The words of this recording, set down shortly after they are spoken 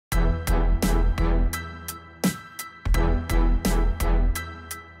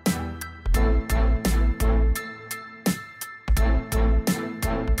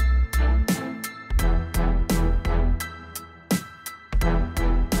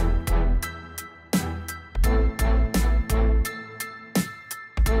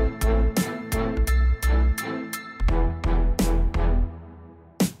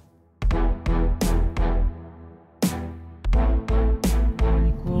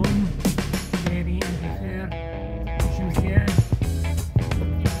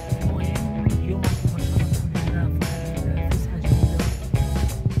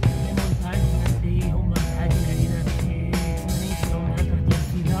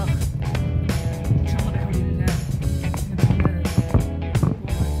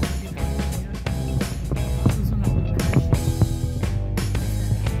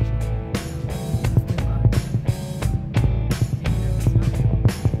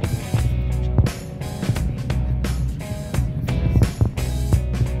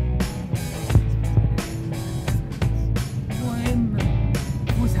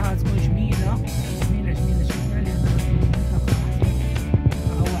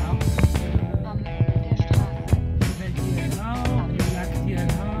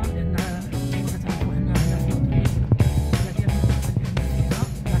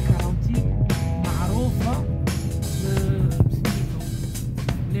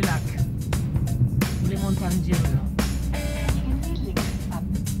لي لاك ولي مونتان ديالها.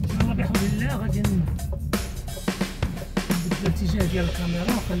 ان شاء الله بحول الله غادي نبدل الاتجاه ديال الكاميرا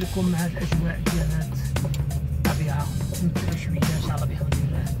ونخليكم مع هاد الاجواء ديال هاد الطبيعه، نتمتعوا شويه ان شاء الله بحول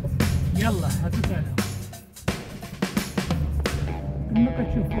الله. يلا هاتو تعالوا كما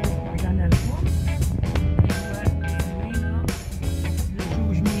كتشوفوا رجعنا لكم.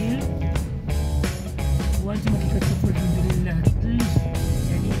 الجو جميل وانتم كي كتشوفوا الحمد لله الثلج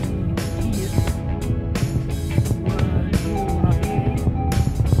يعني كثير والجو ربيعي.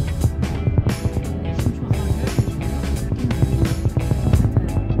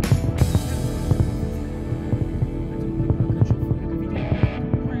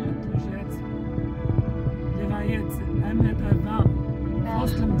 الشمس واخا كانت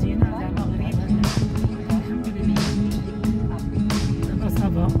وسط المدينة زعما غريبة. الحمد لله دابا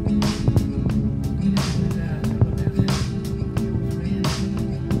صافا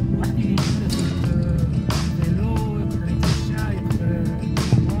واحد يقدر يسوق فيلو، يقدر يتمشى، يقدر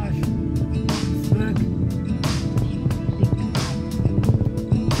يتمواش، يسبق.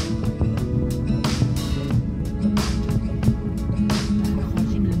 حنا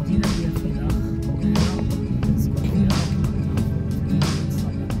خارجين من المدينة ديال فيلاخ كنسكن فيها.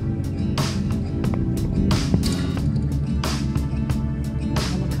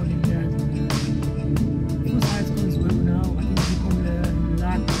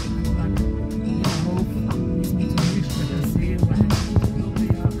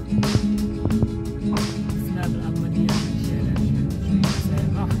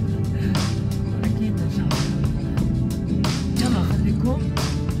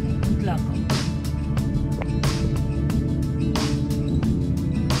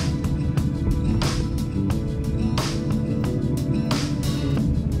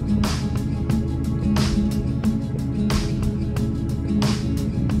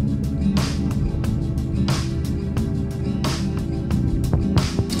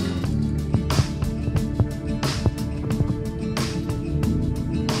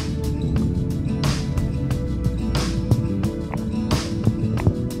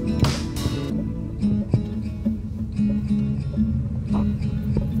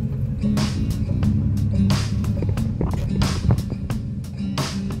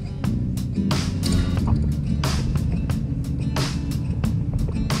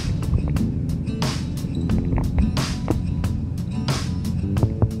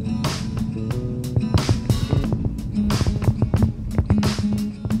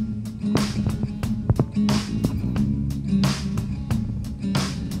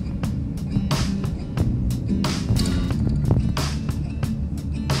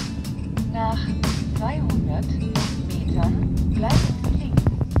 Nach 200 Metern bleibt links.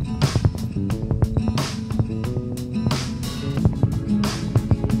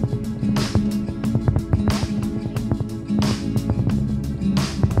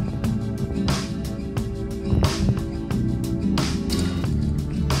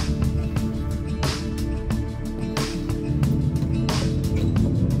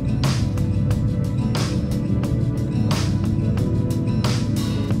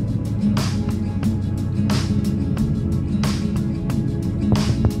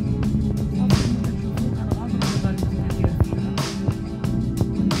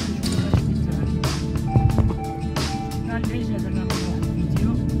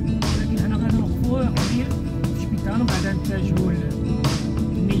 وبعدها نتجهوا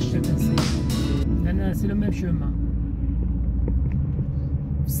لميلشتات لان سي لو ميم شومان.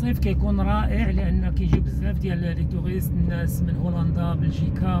 في الصيف كيكون رائع لان كيجيو بزاف ديال لي توريست، الناس من هولندا،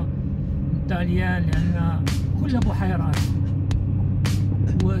 بلجيكا، الطاليان، لان كلها بحيرات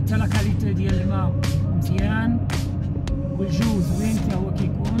وتا لا كاليتي ديال الماء مزيان والجو زوين حتى هو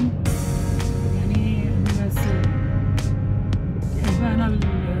كيكون. يعني الناس كيعجبنا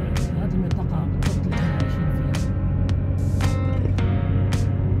هذه المنطقه بالضبط اللي حنا عايشين فيها،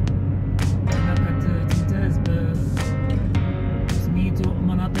 لأنها كتمتاز بسميتو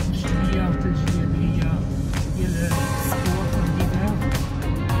مناطق الشتويه والثلجيه اللي هي ديال السبورت والديفير.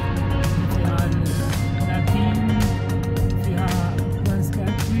 فيها الكامبين، فيها كروس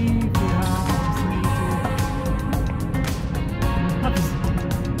كانتري، فيها سميتو القفز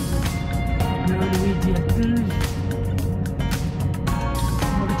العلوي ديال الثلج.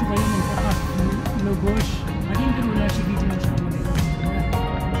 نوريكم غير منطقة لو غوش، غادي نديرو لها شي فيديو ان شاء الله بإذن الله.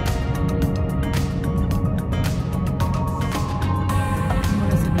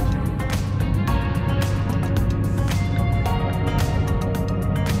 المناسبة الجاية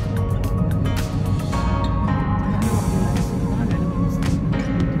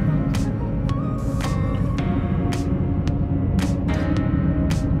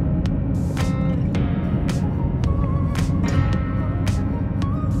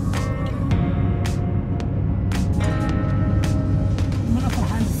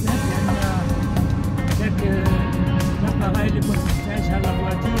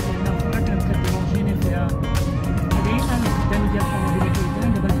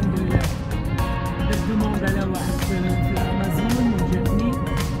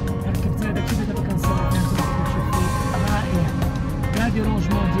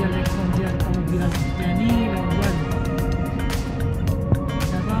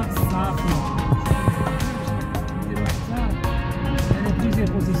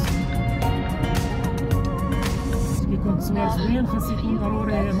يكون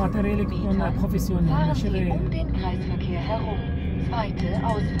ضروري ماتيريالك يكون بروفيسيونيل fahren ماشي Sie غير. um den Kreisverkehr herum. Zweite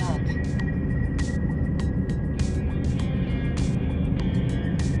Ausfahrt.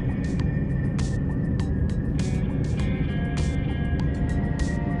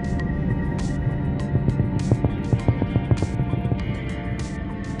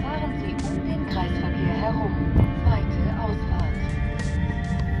 Fahren Sie um den Kreisverkehr herum. Zweite Ausfahrt.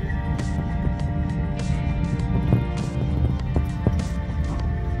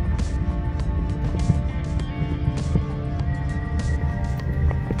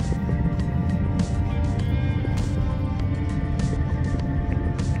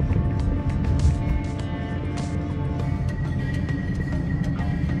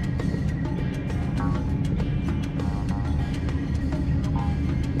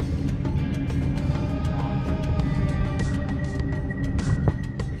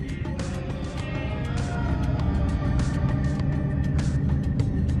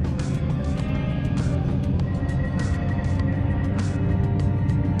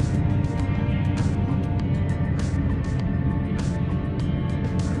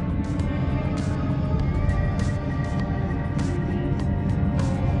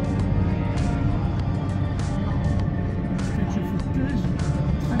 كتشوفوا الثلج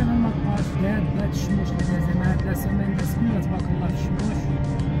تقريبا ما بقاش داب بهاد الشموش اللي دازنا هاد لا سيمين داز كلها تبارك الله في الشموش،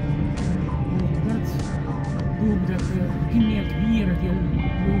 وقدرت دوب داك الكمية الكبيرة ديال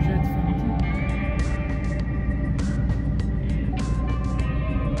الثلوجات فهمتي.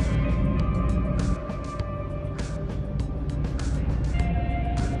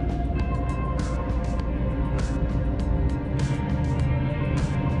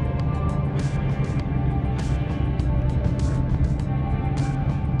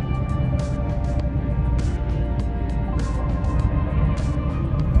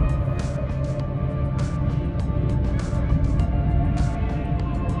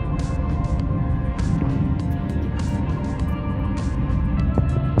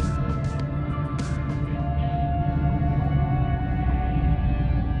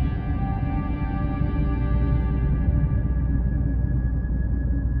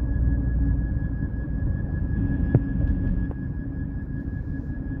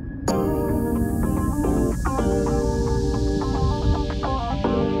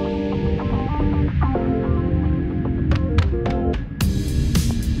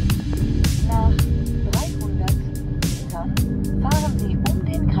 Nach 300 Metern fahren Sie um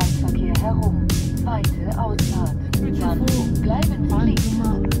den Kreisverkehr herum. Zweite Ausfahrt. Dann bleiben Sie links.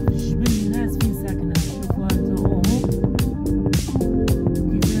 هانتوما جبل الناس فين ساكنة، شوفوا هانتوما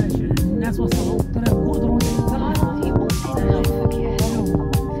كيفاش الناس وصلوا الطريق وقدروا Fahren Sie um den Kreisverkehr herum.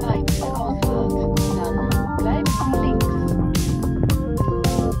 Zweite Ausfahrt. Dann bleiben Sie links.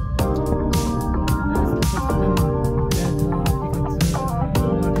 الناس اللي كتخدم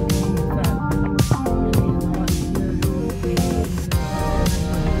بلادها اللي كتوري كيف يعني المرات ديالو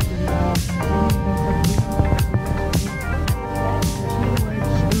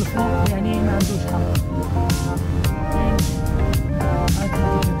الفوق يعني ما عندوش حق.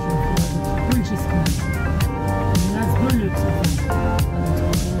 كلشي سكنان الناس كل تسافر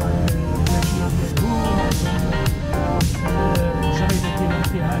تقولوا على الماشية ديالهم الجريدة ديالهم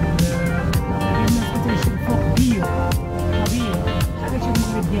فيها الناس كتعيش الفوق بيو طبيعي بحال هادشي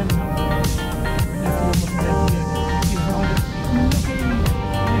المغرب ديالنا. الناس اللي هما في البلاد ديالنا كيبغيو منو كاين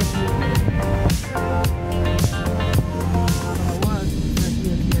ثروات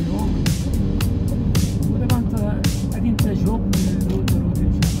والماشية ديالهم، ودابا غادي نتجهو من الروت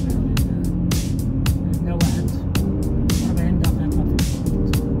إن شاء الله. عندنا واحد 40 دقيقة في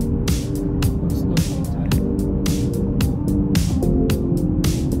الروت ونوصلو للمنتهى.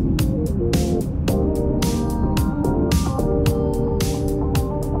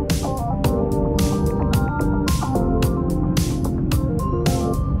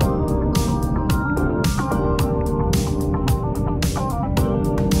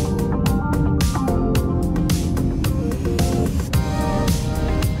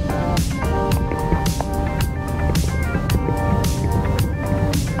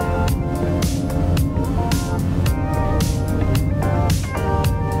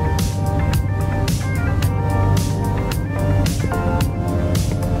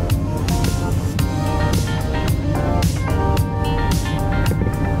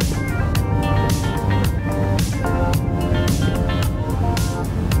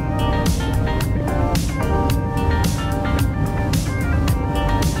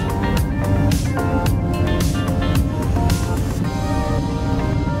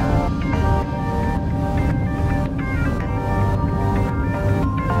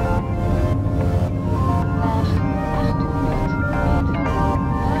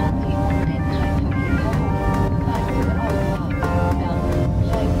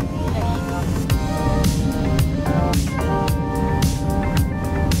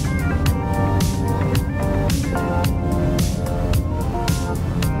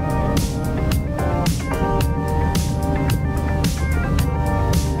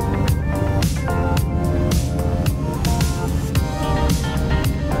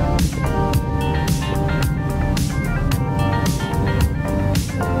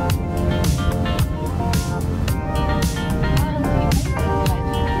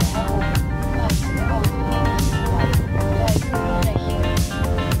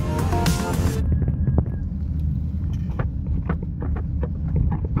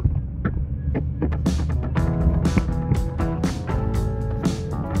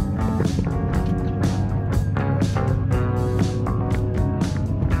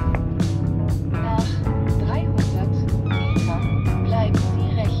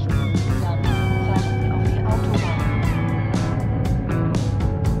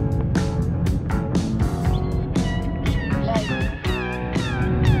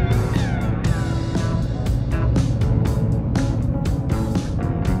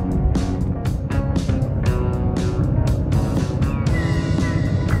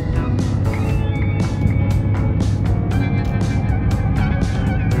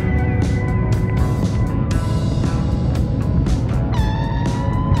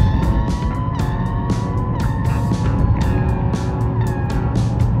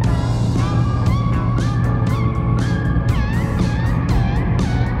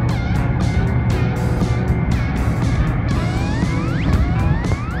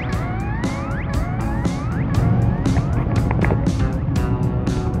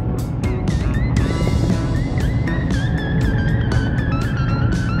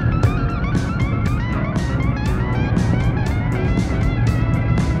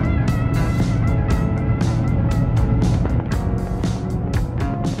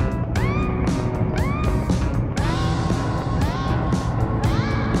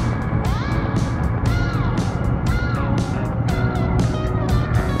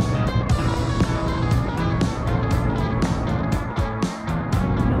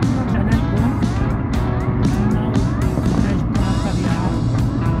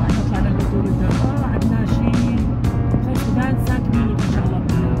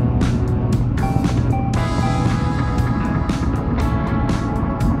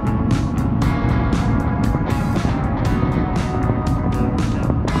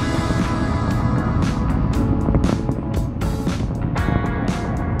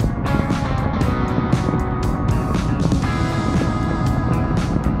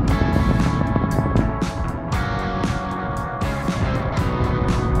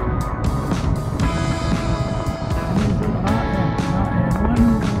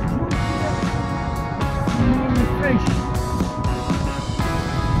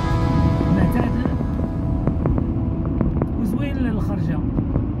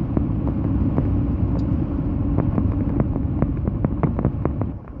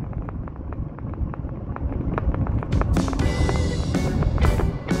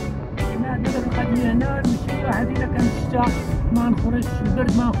 الشتا ما نخرجش،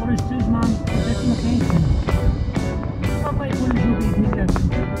 البرد ما نخرجش، الثلج ما نخرجش، ما كاينش الله يكون الجو بإذن الله.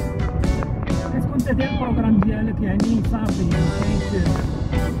 كتكون انت داير البروغرام ديالك يعني صافي ما كاينش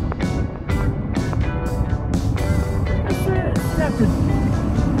ساكت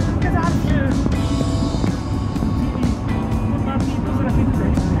كتعرفش والله في دوز راه كيدوز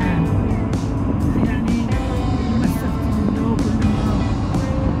عليك العام يعني كلما استفدتي منه كلما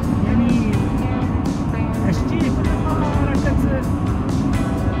يعني عشتيه كلما راه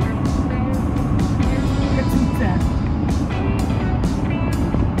كتمتع.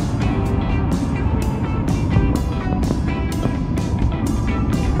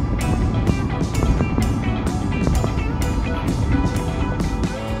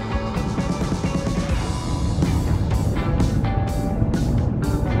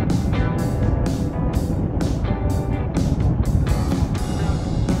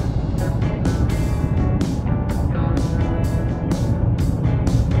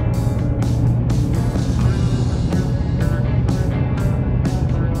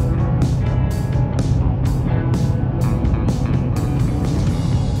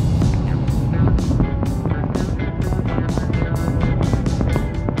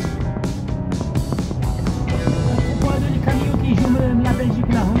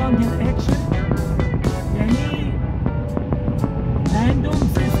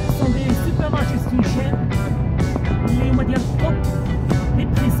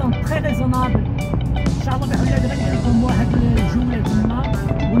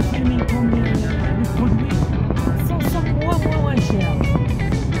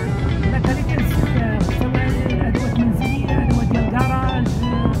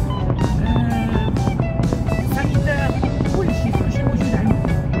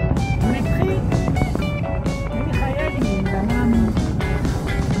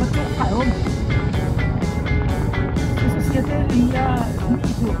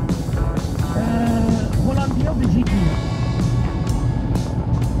 هولندية وبلجيكية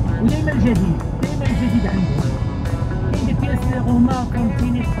ودايما الجديد عندهم كاين دي بياس هما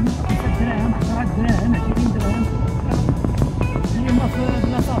كاينين 5 دراهم 10 دراهم 20 درهم اللي هما في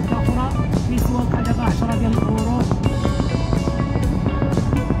بلاصات اخرى كيسوا بحال دابا 10 ديال الاورو.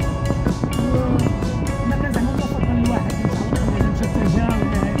 ما كان زعما نفضل الواحد ان شاء الله الا مشى الترجا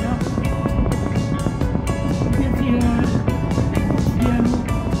ولا هذا يدير فيه ديالو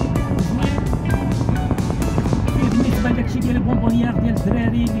زوين فيه بالنسبه لداكشي ديال البونبونيير ديال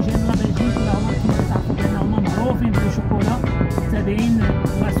الدراري اللي جايين من بلجيك ولا هما كيما كتعرفوا بان هما معروفين بالشوكولا تابعين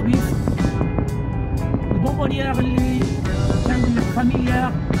لا سويس. البونبونيير اللي كنقول لك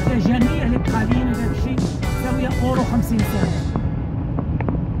فاميليار فيها جميع لي بقالين وداكشي تساوي اورو 50 سنت.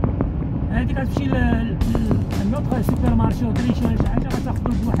 هادي كتمشي لنوتغ سوبر مارشي اوتريشي ولا شي حاجه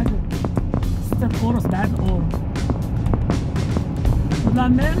غتاخدو بواحد 6 اورو 7 اورو. لا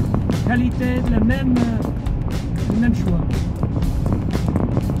ميم كاليتي لا ميم شوا.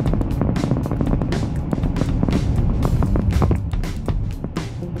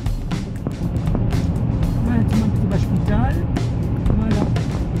 تما مكتوبه شبيتال فوالا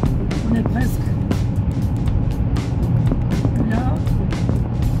اوني بريسك لا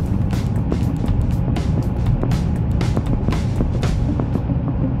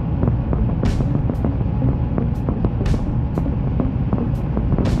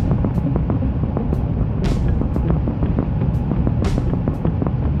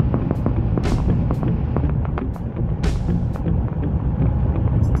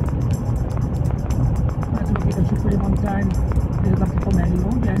كنشوفو لي مونتاين اللي كنطلقو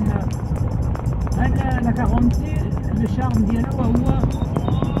عليهم لان هذا لا كارونتي لو شارم ديالها وهو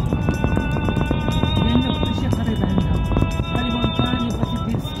لان كلشي قريب عندنا. هاد لي مونتاين بغيتي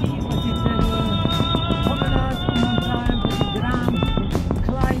دير سكي بغيتي دير برومناد مونتاين بغيتي جراند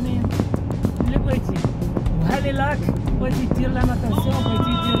كلايمين اللي بغيتي. وهاد لي لاك بغيتي دير لا ناتاسيون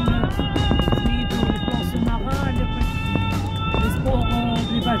بغيتي دير سميتو لي سبور سو ماران اللي بغيتي لي سبور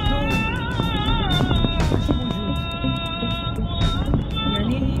لي باتو كلشي موجود.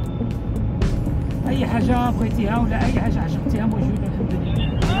 يعني اي حاجه بغيتيها ولا اي حاجه عجبتيها موجوده الحمد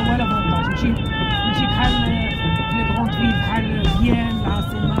لله. هذا هو لافونتاج ماشي بحال لي كغوند فيل بحال فيين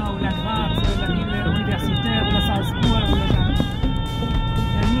العاصمه ولا غرات ولا فيل اونيفرسيتير ولا سالزبور ولا شحال.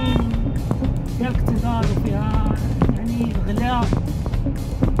 يعني فيها الاقتصاد وفيها يعني الغلاء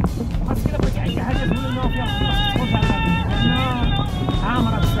خاصك الا بغيتي اي حاجه زوينه وفيها خاصك تخرج على الطريق لان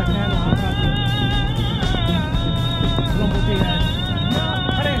عامره بالسكان وعامره بالامبوتياج. لا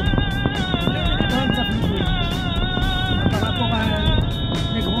قريب اللي انت في الجوي بارابور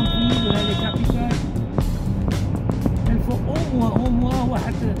لي كغوند فيل ولا لي كابيتال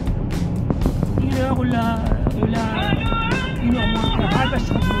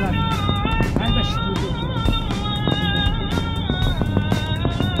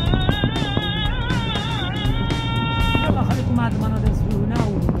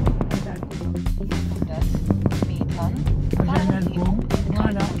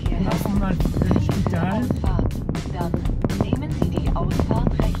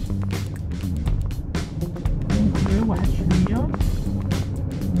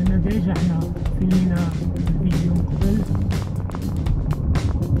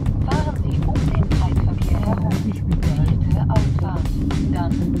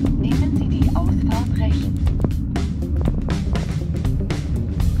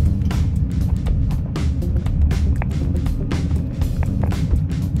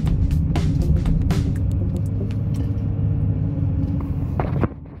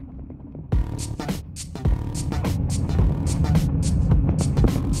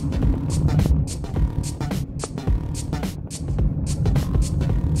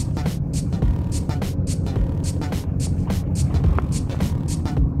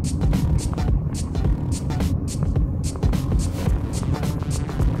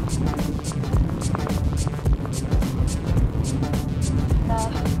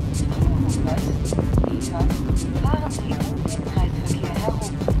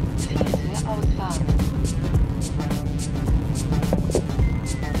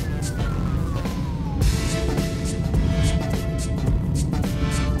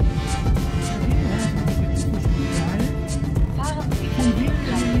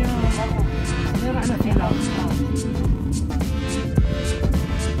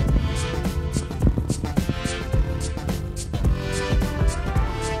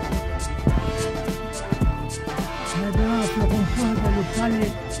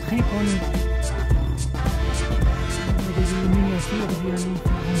est très connu. Des miniatures dيالو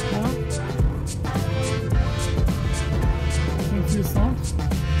فرنسا. كاين في السونتر.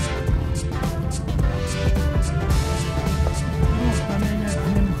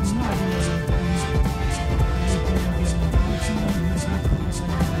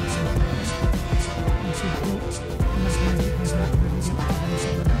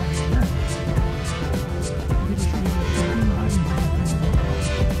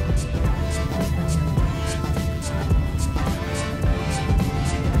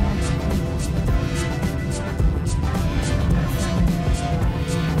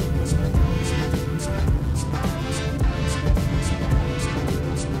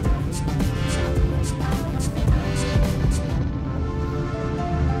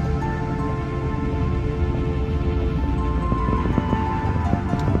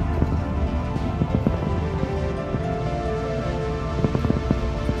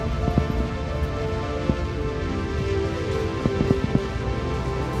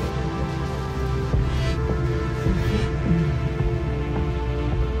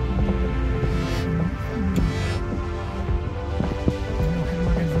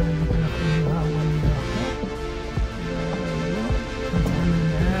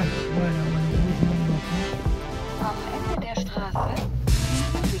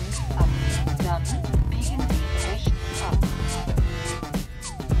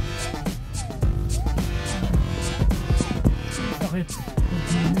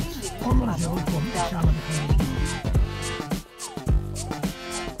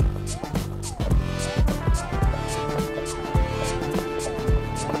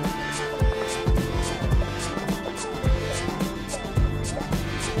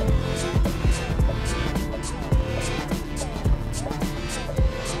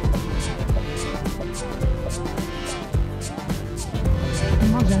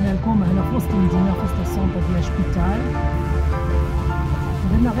 جانا لكم هنا في وسط المدينة، في وسط السونتر ديال شبيتال.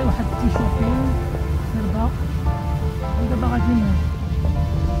 درنا غير واحد التي شوبين سربة، ودابا غادي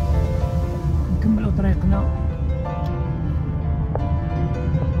نكملو طريقنا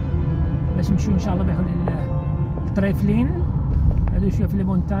باش نمشيو ان شاء الله بحول الله لطريفلين، هادو شويه في لي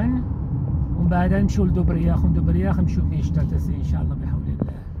مونتان، ومن بعد نمشيو لدوبرياخ، ومن دوبرياخ نمشيو لميلشتات ان شاء الله بحول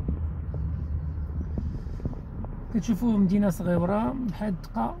الله. كتشوفوا مدينة صغيرة بحال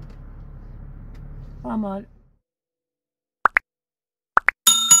الدقة، pas mal.